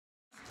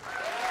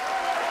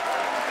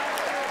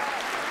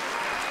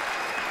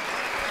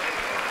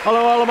Hallo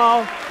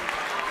allemaal.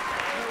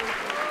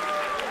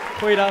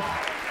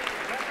 Goeiedag.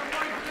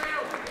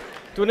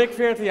 Toen ik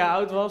 14 jaar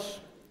oud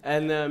was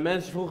en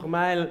mensen vroegen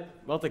mij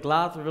wat ik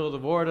later wilde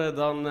worden,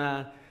 dan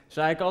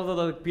zei ik altijd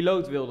dat ik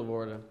piloot wilde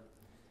worden.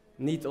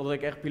 Niet omdat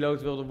ik echt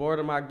piloot wilde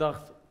worden, maar ik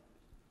dacht,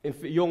 een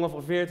jongen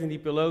van 14 die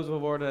piloot wil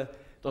worden,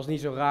 dat is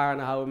niet zo raar en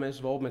dan houden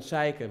mensen wel op met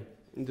zeiken.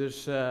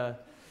 Dus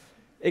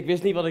ik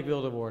wist niet wat ik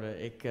wilde worden.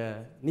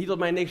 Niet dat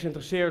mij niks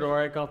interesseerde hoor.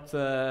 Ik had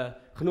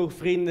genoeg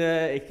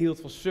vrienden, ik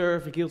hield van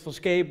surfen, ik hield van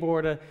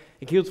skateboarden,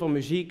 ik hield van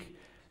muziek.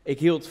 Ik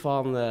hield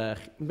van een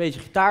beetje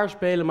gitaar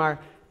spelen, maar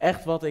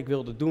echt wat ik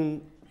wilde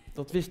doen,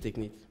 dat wist ik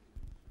niet.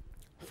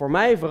 Voor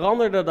mij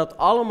veranderde dat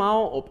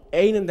allemaal op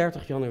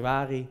 31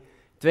 januari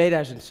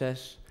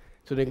 2006,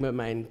 toen ik met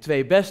mijn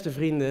 2 beste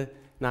vrienden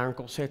naar een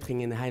concert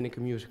ging in de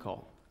Heineken Music Hall.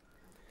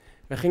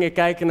 We gingen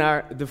kijken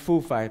naar de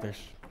Foo Fighters.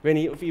 Ik weet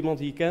niet of iemand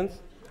die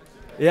kent.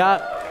 Ja,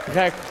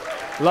 gek.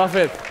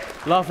 Love it.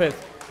 Love it.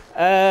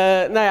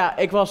 Nou ja,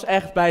 ik was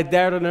echt bij het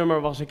derde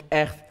nummer was ik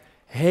echt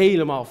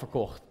helemaal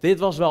verkocht. Dit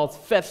was wel het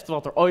vetste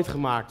wat er ooit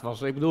gemaakt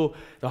was. Ik bedoel,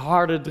 de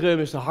harde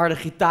drums, de harde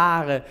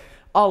gitaren,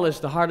 alles,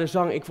 de harde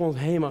zang. Ik vond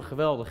het helemaal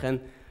geweldig.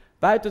 En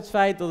buiten het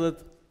feit dat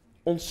het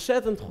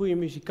ontzettend goede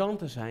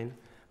muzikanten zijn,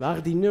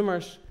 waren die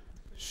nummers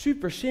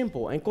super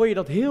simpel. En kon je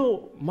dat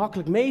heel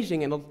makkelijk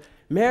meezingen. En dat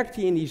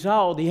merkte je in die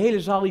zaal. Die hele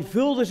zaal die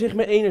vulde zich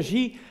met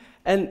energie.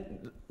 En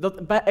dat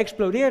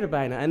explodeerde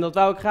bijna. En dat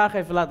wou ik graag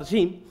even laten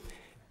zien.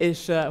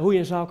 Is hoe je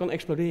een zaal kan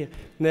exploderen.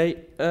 Nee,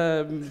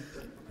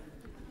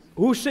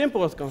 hoe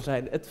simpel het kan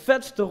zijn. Het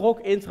vetste rock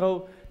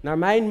intro, naar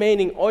mijn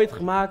mening ooit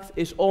gemaakt,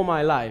 is All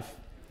My Life.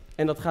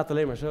 En dat gaat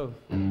alleen maar zo.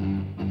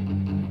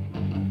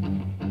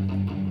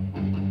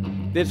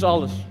 Dit is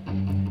alles.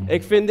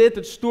 Ik vind dit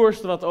het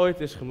stoerste wat ooit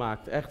is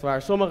gemaakt. Echt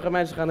waar. Sommige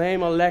mensen gaan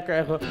helemaal lekker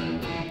en gewoon...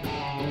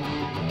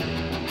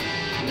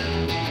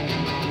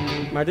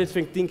 Maar dit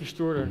vind ik 10 keer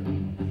stoerder.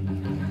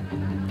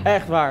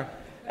 Echt waar.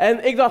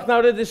 En ik dacht,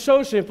 nou dit is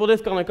zo simpel,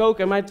 dit kan ik ook.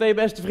 En mijn 2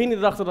 beste vrienden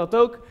dachten dat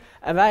ook.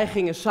 En wij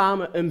gingen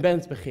samen een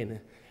band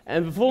beginnen.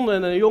 En we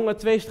vonden een jongen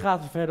 2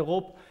 straten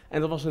verderop.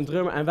 En dat was een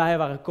drummer en wij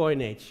waren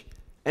Coinage.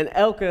 En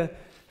elke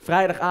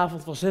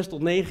vrijdagavond van 6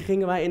 tot 9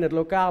 gingen wij in het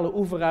lokale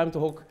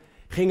oefenruimtehok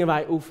gingen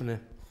wij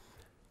oefenen.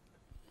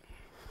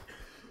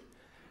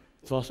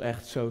 Het was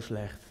echt zo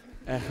slecht.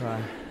 Echt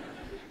waar.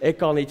 Ik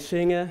kan niet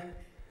zingen.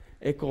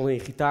 Ik kon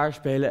niet gitaar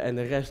spelen en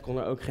de rest kon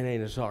er ook geen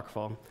ene zak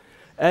van.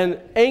 En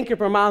 1 keer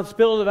per maand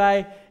speelden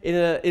wij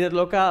in het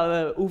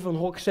lokale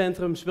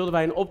oefenhokcentrum speelden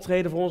wij een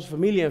optreden voor onze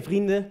familie en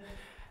vrienden.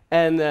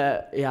 En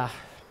ja,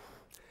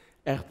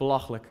 echt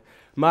belachelijk.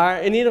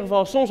 Maar in ieder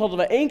geval, soms hadden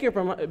we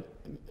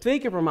 2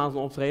 keer per maand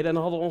een optreden. En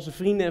dan hadden onze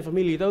vrienden en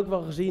familie het ook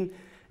wel gezien.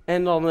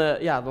 En dan,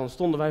 dan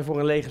stonden wij voor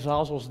een lege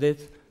zaal zoals dit.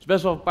 Dat is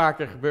best wel een paar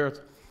keer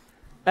gebeurd.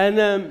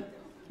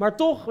 Maar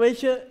toch, weet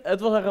je, het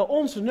waren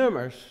onze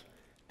nummers.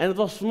 En het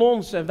was van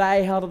ons en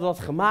wij hadden dat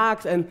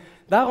gemaakt. En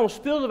daarom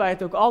speelden wij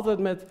het ook altijd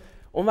met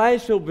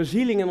onwijs veel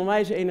bezieling en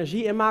onwijs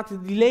energie. En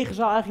maakte die lege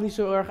zaal eigenlijk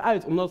niet zo erg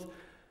uit. Omdat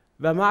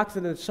wij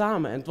maakten het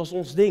samen en het was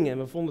ons ding. En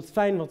we vonden het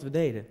fijn wat we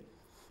deden.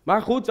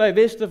 Maar goed, wij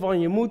wisten van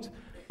je moet,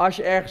 als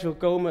je ergens wil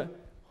komen,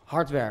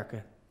 hard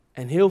werken.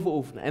 En heel veel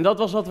oefenen. En dat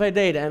was wat wij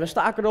deden. En we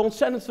staken er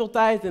ontzettend veel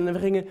tijd in. En we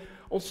gingen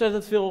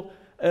ontzettend veel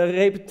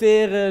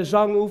repeteren,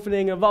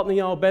 zangoefeningen, wat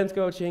niet al,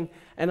 bandcoaching.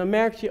 En dan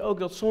merkte je ook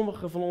dat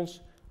sommigen van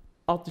ons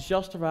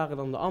enthousiaster waren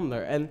dan de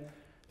ander. En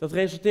dat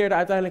resulteerde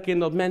uiteindelijk in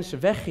dat mensen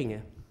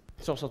weggingen.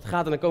 Zoals dat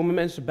gaat. En dan komen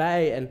mensen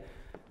bij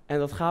en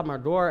dat gaat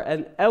maar door.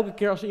 En elke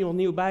keer als er iemand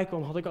nieuw bij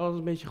kwam, had ik altijd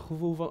een beetje het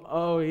gevoel van,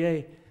 oh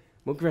jee,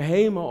 moet ik weer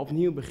helemaal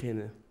opnieuw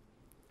beginnen.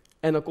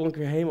 En dan kon ik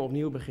weer helemaal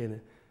opnieuw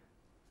beginnen.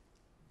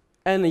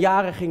 En de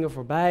jaren gingen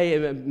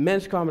voorbij, en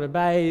mensen kwamen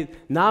erbij,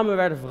 namen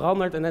werden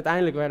veranderd en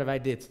uiteindelijk werden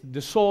wij dit.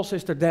 De Soul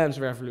Sister Dance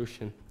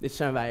Revolution. Dit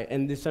zijn wij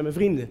en dit zijn mijn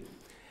vrienden.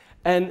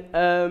 En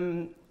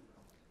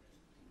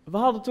we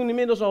hadden toen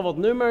inmiddels al wat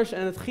nummers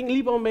en het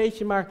liep al een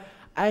beetje, maar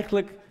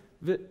eigenlijk,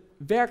 we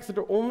werkten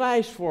er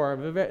onwijs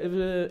voor.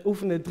 We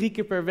oefenden 3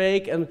 keer per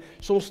week en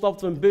soms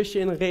stapten we een busje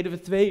in en reden we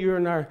 2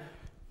 uur naar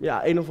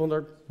een of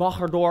ander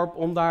baggerdorp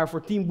om daar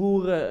voor 10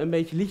 boeren een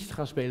beetje liedjes te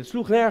gaan spelen. Het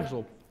sloeg nergens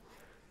op.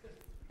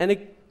 En ik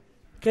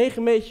kreeg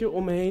een beetje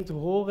om me heen te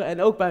horen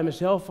en ook bij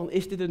mezelf van,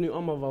 is dit het nu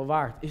allemaal wel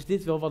waard? Is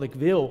dit wel wat ik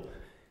wil?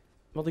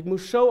 Want ik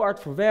moest zo hard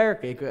voor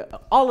werken.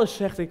 Alles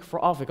zegde ik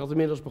vooraf. Ik had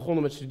inmiddels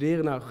begonnen met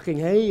studeren. Nou, ging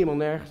helemaal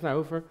nergens naar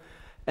over.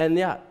 En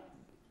ja,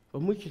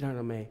 wat moet je daar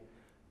dan mee?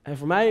 En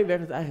voor mij werd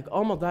het eigenlijk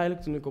allemaal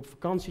duidelijk toen ik op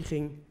vakantie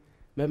ging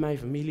met mijn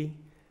familie.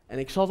 En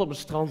ik zat op het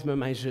strand met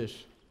mijn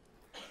zus.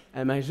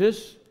 En mijn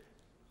zus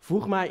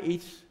vroeg mij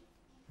iets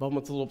wat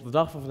me tot op de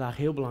dag van vandaag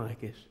heel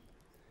belangrijk is.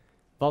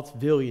 Wat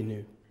wil je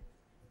nu?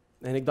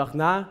 En ik dacht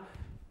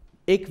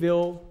ik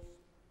wil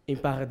in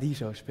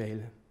Paradiso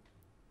spelen.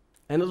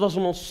 En dat was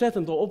een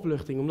ontzettende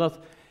opluchting, omdat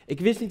ik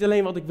wist niet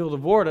alleen wat ik wilde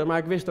worden, maar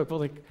ik wist ook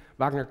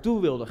waar ik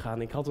naartoe wilde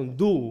gaan. Ik had een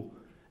doel.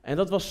 En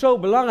dat was zo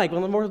belangrijk,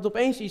 want dan wordt het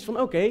opeens iets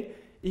van, oké,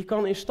 je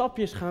kan in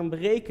stapjes gaan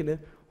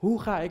berekenen,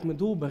 hoe ga ik mijn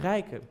doel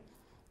bereiken?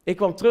 Ik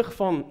kwam terug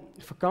van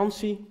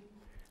vakantie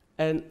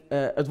en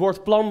het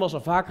woord plan was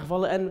al vaker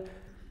gevallen. En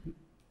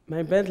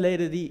mijn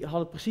bandleden die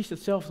hadden precies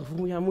hetzelfde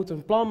gevoel. Ja, we moeten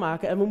een plan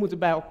maken en we moeten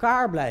bij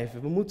elkaar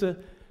blijven. We moeten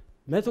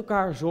met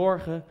elkaar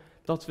zorgen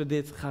dat we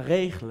dit gaan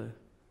regelen.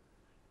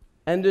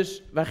 En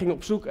dus wij gingen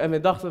op zoek en we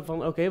dachten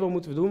van oké, wat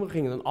moeten we doen? We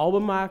gingen een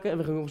album maken en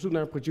we gingen op zoek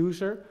naar een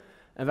producer.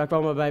 En wij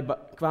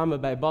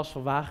kwamen bij Bas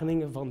van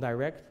Wageningen van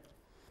Direct.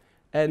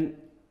 En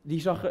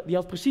die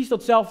had precies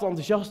datzelfde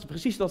enthousiaste,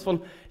 precies dat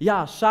van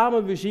ja,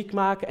 samen muziek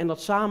maken en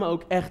dat samen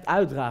ook echt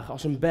uitdragen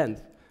als een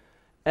band.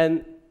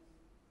 En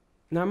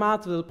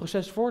naarmate het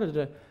proces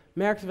vorderde,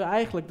 merkten we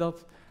eigenlijk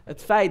dat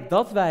het feit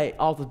dat wij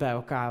altijd bij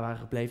elkaar waren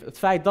gebleven, het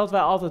feit dat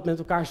wij altijd met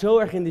elkaar zo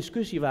erg in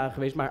discussie waren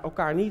geweest, maar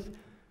elkaar niet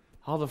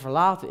hadden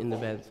verlaten in de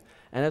band.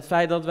 En het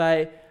feit dat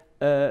wij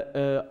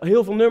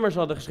heel veel nummers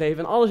hadden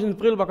geschreven en alles in de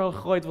prullenbak hadden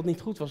gegooid wat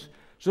niet goed was,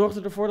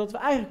 zorgde ervoor dat we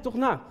eigenlijk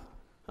toch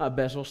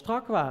best wel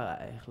strak waren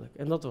eigenlijk.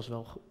 En dat was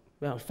wel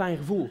een fijn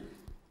gevoel.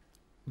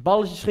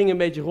 Balletjes gingen een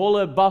beetje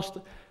rollen,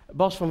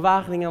 Bas van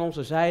Wageningen aan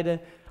onze zijde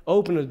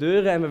opende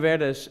deuren en we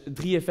werden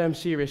 3FM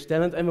Serious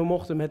Talent en we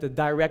mochten met de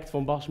Direct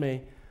van Bas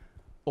mee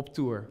op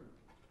tour.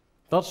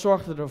 Dat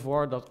zorgde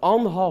ervoor dat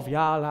 1,5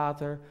 jaar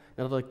later,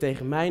 nadat ik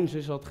tegen mijn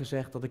zus had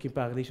gezegd dat ik in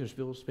Paradiso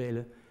wilde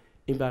spelen,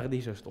 in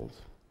Paradiso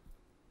stond.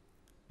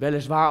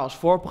 Weliswaar als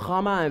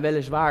voorprogramma en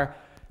weliswaar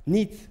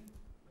niet,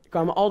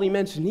 kwamen al die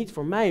mensen niet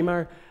voor mij,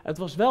 maar het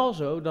was wel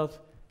zo dat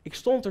ik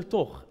stond er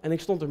toch. En ik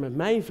stond er met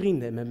mijn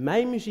vrienden en met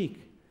mijn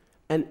muziek.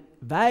 En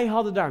wij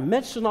hadden daar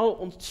met z'n allen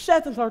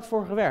ontzettend hard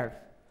voor gewerkt.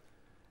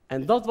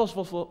 En dat was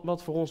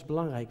wat voor ons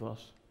belangrijk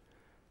was.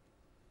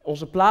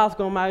 Onze plaat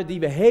kwam uit die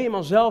we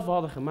helemaal zelf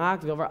hadden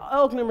gemaakt, waar we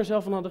elk nummer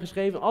zelf van hadden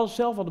geschreven, alles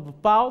zelf hadden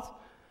bepaald.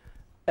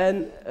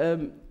 En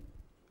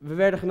we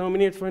werden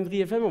genomineerd voor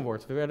een 3FM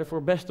Award. We werden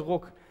voor Beste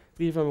Rock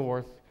 3FM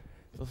Award.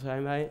 Dat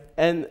zijn wij.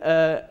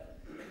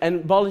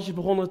 En balletjes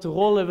begonnen te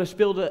rollen. We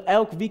speelden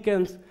elk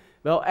weekend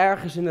wel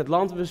ergens in het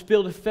land. We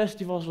speelden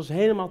festivals, was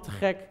helemaal te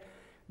gek.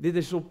 Dit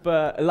is op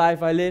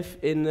Live I Live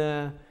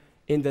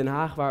in Den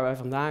Haag, waar wij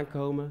vandaan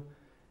komen.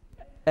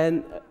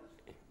 En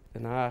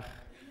Den Haag,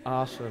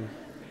 awesome.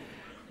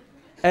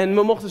 En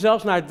we mochten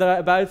zelfs naar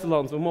het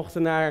buitenland. We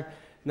mochten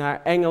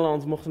naar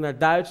Engeland, we mochten naar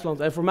Duitsland.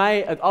 En voor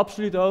mij het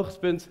absolute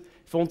hoogtepunt,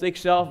 vond ik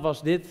zelf,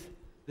 was dit.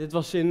 Dit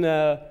was in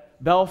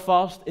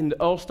Belfast, in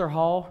de Ulster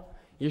Hall.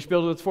 Hier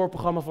speelden we het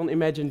voorprogramma van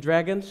Imagine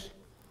Dragons.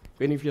 Ik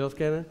weet niet of je dat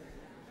kennen.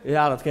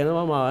 Ja, dat kennen we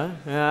allemaal,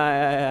 hè?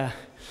 Ja.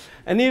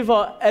 In ieder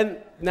geval,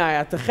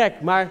 te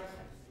gek. Maar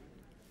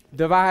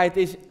de waarheid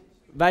is,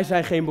 wij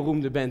zijn geen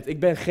beroemde band. Ik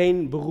ben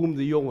geen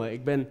beroemde jongen.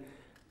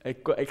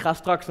 Ik ga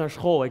straks naar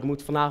school. Ik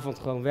moet vanavond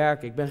gewoon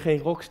werken. Ik ben geen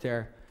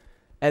rockster.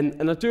 En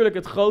natuurlijk,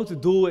 het grote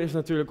doel is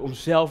natuurlijk om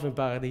zelf in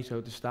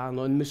Paradiso te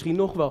staan. En misschien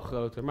nog wel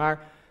groter.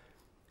 Maar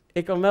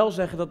ik kan wel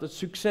zeggen dat het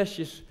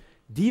succesjes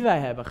die wij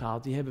hebben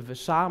gehaald, die hebben we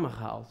samen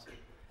gehaald.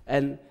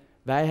 En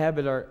wij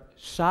hebben er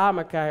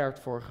samen keihard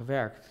voor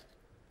gewerkt.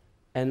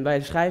 En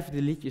wij schrijven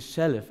de liedjes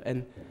zelf.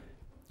 En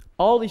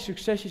al die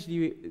succesjes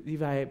die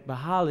wij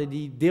behalen,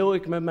 die deel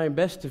ik met mijn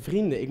beste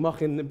vrienden. Ik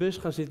mag in de bus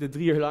gaan zitten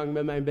 3 uur lang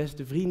met mijn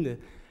beste vrienden.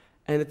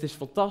 En het is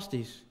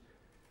fantastisch.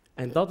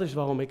 En dat is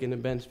waarom ik in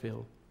een band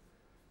speel.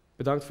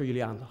 Bedankt voor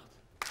jullie aandacht.